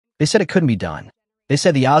They said it couldn't be done. They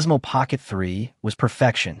said the Osmo Pocket 3 was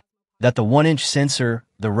perfection, that the 1-inch sensor,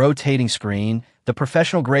 the rotating screen, the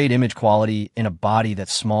professional-grade image quality in a body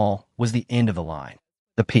that's small was the end of the line,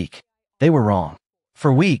 the peak. They were wrong.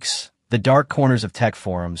 For weeks, the dark corners of tech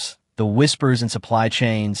forums, the whispers in supply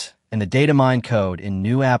chains, and the data mine code in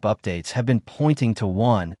new app updates have been pointing to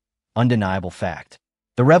one undeniable fact.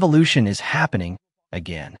 The revolution is happening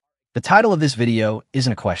again. The title of this video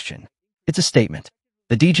isn't a question. It's a statement.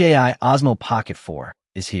 The DJI Osmo Pocket 4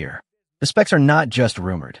 is here. The specs are not just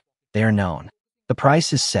rumored. They are known. The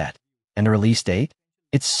price is set. And the release date?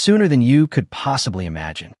 It's sooner than you could possibly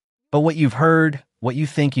imagine. But what you've heard, what you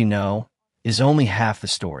think you know, is only half the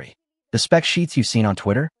story. The spec sheets you've seen on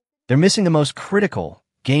Twitter, they're missing the most critical,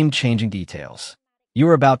 game-changing details. You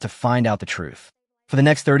are about to find out the truth. For the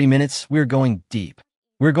next 30 minutes, we're going deep.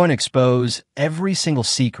 We're going to expose every single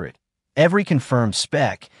secret, every confirmed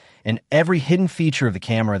spec, and every hidden feature of the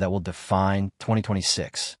camera that will define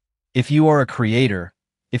 2026. If you are a creator,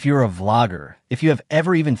 if you're a vlogger, if you have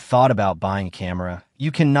ever even thought about buying a camera,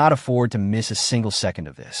 you cannot afford to miss a single second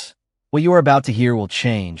of this. What you are about to hear will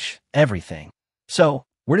change everything. So,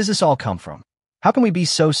 where does this all come from? How can we be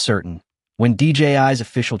so certain when DJI's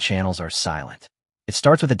official channels are silent? It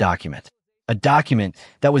starts with a document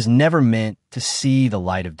that was never meant to see the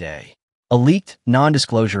light of day. A leaked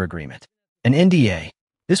non-disclosure agreement, an NDA.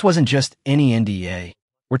 This wasn't just any NDA.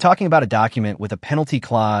 We're talking about a document with a penalty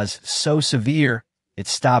clause so severe it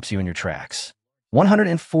stops you in your tracks.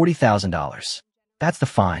 $140,000. That's the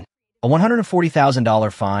fine. A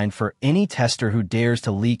 $140,000 fine for any tester who dares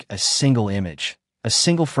to leak a single image, a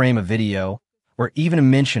single frame of video, or even a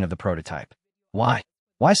mention of the prototype. Why?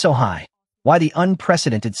 Why so high? Why the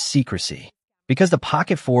unprecedented secrecy? Because the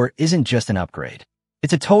Pocket 4 isn't just an upgrade.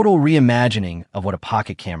 It's a total reimagining of what a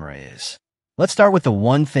pocket camera is. Let's start with the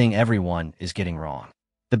one thing everyone is getting wrong.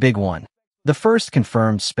 The big one. The first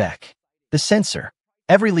confirmed spec. The sensor.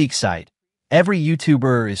 Every leak site, every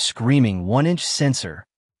YouTuber is screaming 1-inch sensor.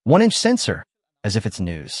 1-inch sensor, as if it's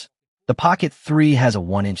news. The Pocket 3 has a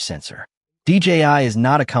 1-inch sensor. DJI is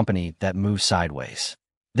not a company that moves sideways.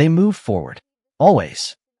 They move forward.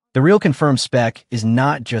 Always. The real confirmed spec is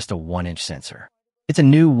not just a 1-inch sensor. It's a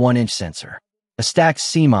new 1-inch sensor. A stacked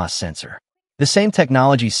CMOS sensor. The same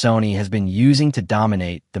technology Sony has been using to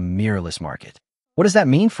dominate the mirrorless market. What does that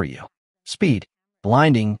mean for you? Speed.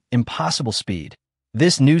 Blinding, impossible speed.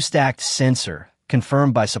 This new stacked sensor,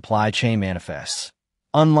 confirmed by supply chain manifests,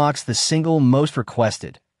 unlocks the single most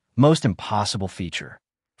requested, most impossible feature.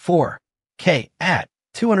 4K at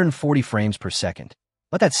 240 frames per second.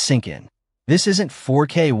 Let that sink in. This isn't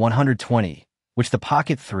 4K 120, which the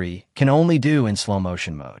Pocket 3 can only do in slow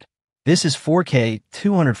motion mode. This is 4K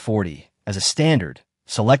 240 as a standard,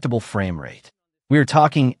 selectable frame rate. We are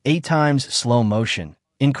talking 8 times slow motion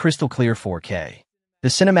in crystal clear 4K. The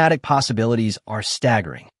cinematic possibilities are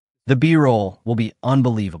staggering. The B-roll will be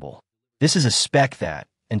unbelievable. This is a spec that,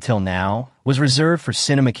 until now, was reserved for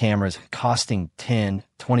cinema cameras costing $10,000,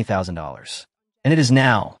 $20,000. And it is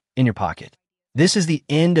now in your pocket. This is the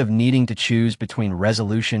end of needing to choose between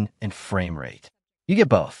resolution and frame rate. You get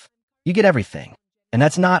both. You get everything. And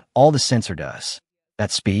that's not all the sensor does.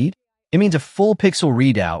 That speed? It means a full pixel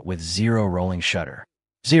readout with 0 rolling shutter.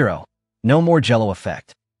 0. No more jello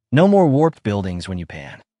effect. No more warped buildings when you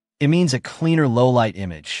pan. It means a cleaner low-light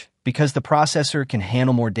image because the processor can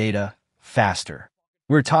handle more data faster.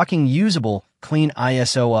 We're talking usable, clean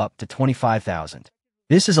ISO up to 25,000.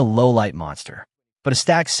 This is a low-light monster. But a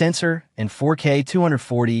stacked sensor in 4K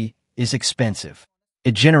 240 is expensive.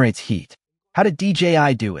 It generates heat. How did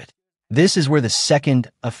DJI do it? This is where the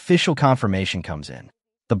second official confirmation comes in.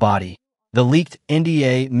 The body. The leaked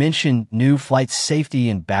NDA mentioned new flight safety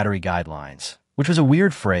and battery guidelines, which was a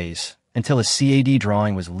weird phrase until a CAD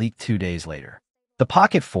drawing was leaked 2 days later. The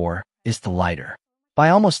Pocket 4 is the lighter, by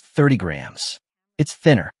almost 30 grams. It's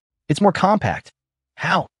thinner. It's more compact.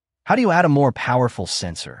 How? How do you add a more powerful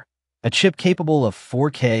sensor? A chip capable of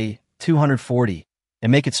 4K 240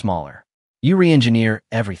 and make it smaller. You re-engineer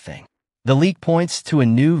everything. The leak points to a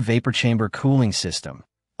new vapor chamber cooling system,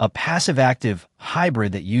 a passive-active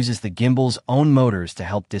hybrid that uses the gimbal's own motors to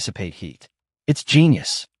help dissipate heat. It's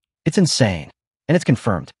genius. It's insane. And it's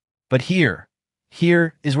confirmed. But here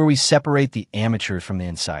is where we separate the amateurs from the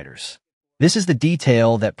insiders. This is the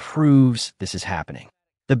detail that proves this is happening.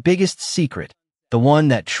 The biggest secret, the one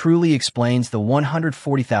that truly explains the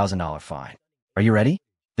 $140,000 fine. Are you ready?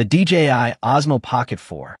 The DJI Osmo Pocket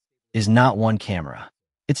 4 is not one camera.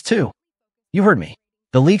 It's 2. You heard me.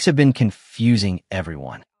 The leaks have been confusing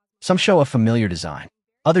everyone. Some show a familiar design.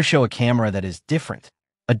 Others show a camera that is different.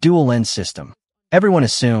 A dual lens system. Everyone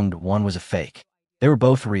assumed one was a fake. They were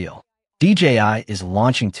both real. DJI is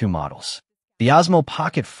launching two models, the Osmo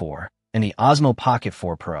Pocket 4 and the Osmo Pocket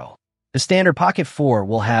 4 Pro. The standard Pocket 4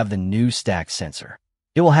 will have the new stacked sensor.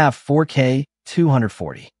 It will have 4K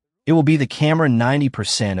 240. It will be the camera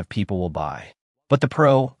 90% of people will buy. But the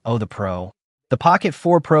Pro, the Pocket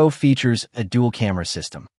 4 Pro features a dual camera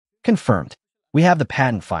system. Confirmed. We have the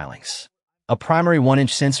patent filings. A primary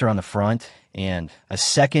 1-inch sensor on the front and a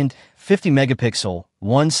second 50-megapixel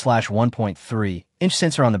 1/1.3-inch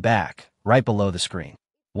sensor on the back, right below the screen.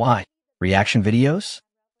 Why? Reaction videos?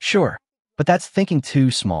 Sure, but that's thinking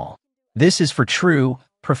too small. This is for true,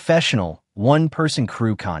 professional, one-person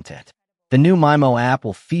crew content. The new MIMO app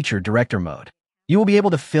will feature director mode. You will be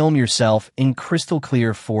able to film yourself in crystal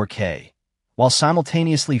clear 4K, while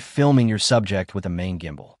simultaneously filming your subject with a main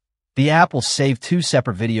gimbal. The app will save two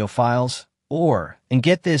separate video files, and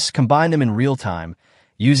get this, combine them in real time,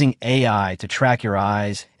 using AI to track your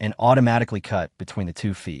eyes and automatically cut between the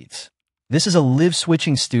two feeds. This is a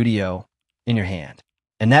live-switching studio in your hand.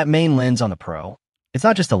 And that main lens on the Pro, it's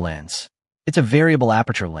not just a lens. It's a variable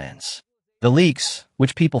aperture lens. The leaks,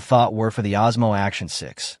 which people thought were for the Osmo Action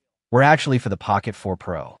 6, were actually for the Pocket 4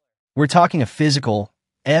 Pro. We're talking a physical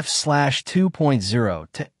f/2.0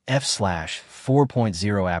 to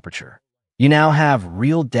f/4.0 aperture. You now have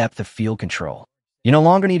real depth of field control. You no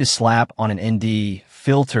longer need to slap on an ND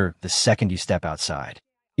filter the second you step outside.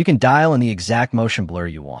 You can dial in the exact motion blur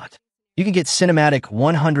you want. You can get cinematic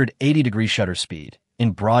 180-degree shutter speed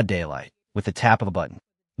in broad daylight with the tap of a button.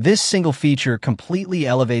 This single feature completely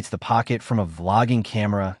elevates the Pocket from a vlogging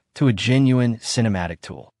camera to a genuine cinematic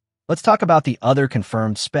tool. Let's talk about the other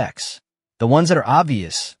confirmed specs, the ones that are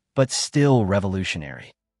obvious but still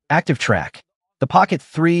revolutionary. ActiveTrack. The Pocket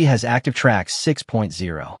 3 has ActiveTrack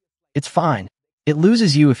 6.0. It's fine. It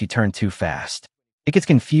loses you if you turn too fast. It gets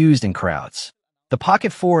confused in crowds. The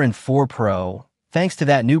Pocket 4 and 4 Pro, thanks to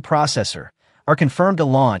that new processor, are confirmed to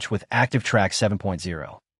launch with ActiveTrack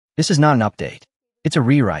 7.0. This is not an update. It's a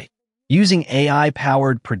rewrite. Using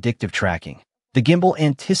AI-powered predictive tracking, the gimbal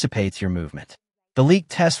anticipates your movement. The leaked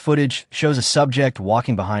test footage shows a subject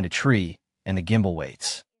walking behind a tree, and the gimbal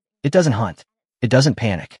waits. It doesn't hunt. It doesn't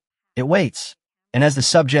panic. It waits. And as the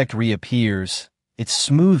subject reappears, it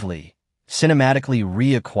smoothly, cinematically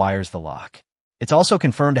reacquires the lock. It's also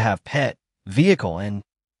confirmed to have pet, vehicle, and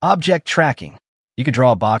object tracking. You could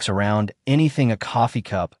draw a box around anything, a coffee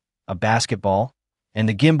cup, a basketball, and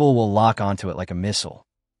the gimbal will lock onto it like a missile.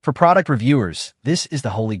 For product reviewers, this is the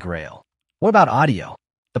holy grail. What about audio?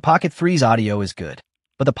 The Pocket 3's audio is good,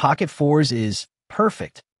 but the Pocket 4's is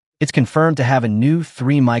perfect. It's confirmed to have a new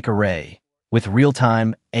 3-mic array with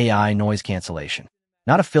real-time AI noise cancellation.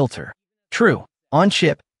 Not a filter. True,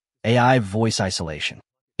 on-chip, AI voice isolation.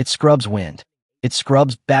 It scrubs wind. It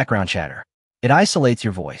scrubs background chatter. It isolates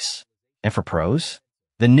your voice. And for pros,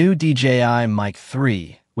 the new DJI Mic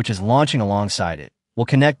 3, which is launching alongside it, will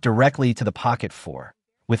connect directly to the Pocket 4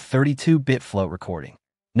 with 32-bit float recording.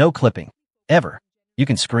 No clipping. Ever. You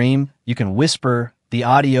can scream, you can whisper, the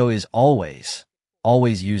audio is always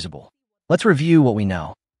usable. Let's review what we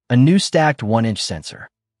know. A new stacked 1-inch sensor.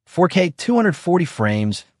 4K 240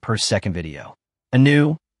 frames per second video. A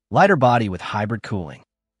new, lighter body with hybrid cooling.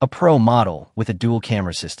 A Pro model with a dual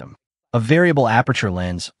camera system. A variable aperture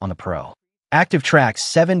lens on the Pro. ActiveTrack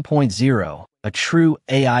 7.0, a true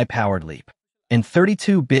AI-powered leap. And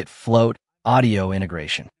 32-bit float audio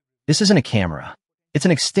integration. This isn't a camera. It's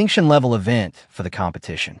an extinction-level event for the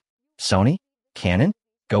competition. Sony? Canon?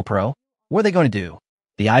 GoPro? What are they going to do?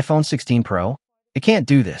 The iPhone 16 Pro? It can't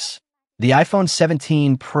do this. The iPhone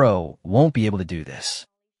 17 Pro won't be able to do this.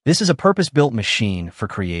 This is a purpose-built machine for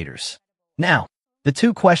creators. Now, the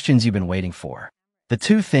two questions you've been waiting for. The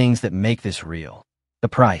two things that make this real. The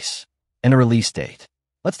price and the release date.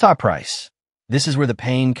 Let's talk price. This is where the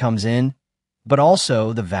pain comes in, but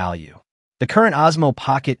also the value. The current Osmo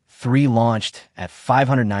Pocket 3 launched at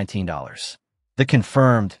 $519. The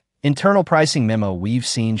confirmed internal pricing memo we've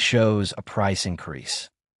seen shows a price increase.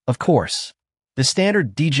 Of course, the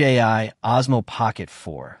standard DJI Osmo Pocket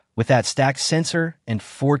 4 with that stacked sensor and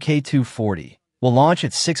 4K 240 will launch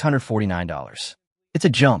at $649. It's a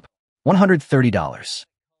jump, $130.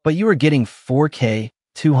 But you are getting 4K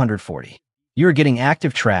 240. You are getting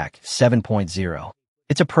ActiveTrack 7.0.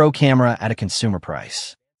 It's a Pro camera at a consumer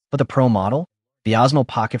price. But the Pro model, the Osmo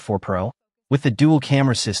Pocket 4 Pro, with the dual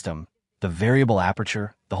camera system, the variable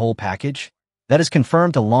aperture, the whole package, that is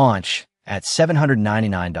confirmed to launch at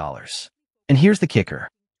 $799. And here's the kicker.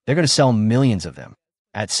 They're going to sell millions of them.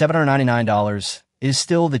 At $799 is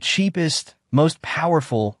still the cheapest, most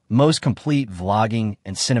powerful, most complete vlogging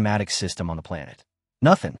and cinematic system on the planet.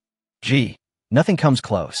 Nothing comes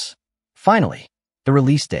close. Finally, The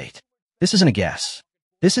release date. This isn't a guess.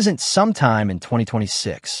 This isn't sometime in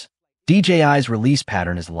 2026. DJI's release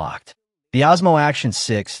pattern is locked. The Osmo Action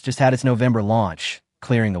 6 just had its November launch,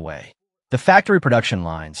 clearing the way. The factory production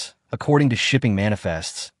lines, according to shipping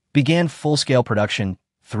manifests, began full-scale production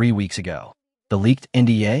 3 weeks ago. The leaked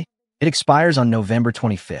NDA? It expires on November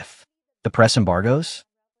 25th. The press embargoes?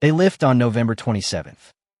 They lift on November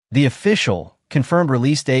 27th. The official, confirmed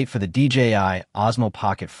release date for the DJI Osmo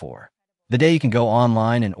Pocket 4, the day you can go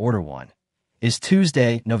online and order one, is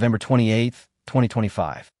Tuesday, November 28th,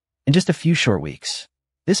 2025. In just a few short weeks.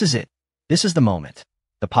 This is it. This is the moment.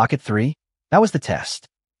 The Pocket 3? That was the test.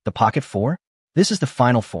 The Pocket 4? This is the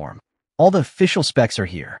final form. All the official specs are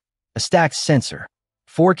here. A stacked sensor,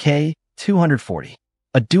 4K, 240.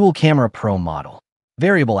 A dual-camera Pro model.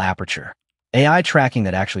 Variable Aperture. AI tracking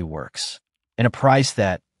that actually works. And a price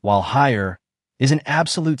that, while higher, is an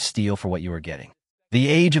absolute steal for what you are getting. The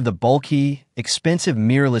age of the bulky, expensive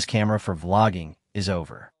mirrorless camera for vlogging is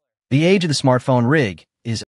over. The age of the smartphone rig is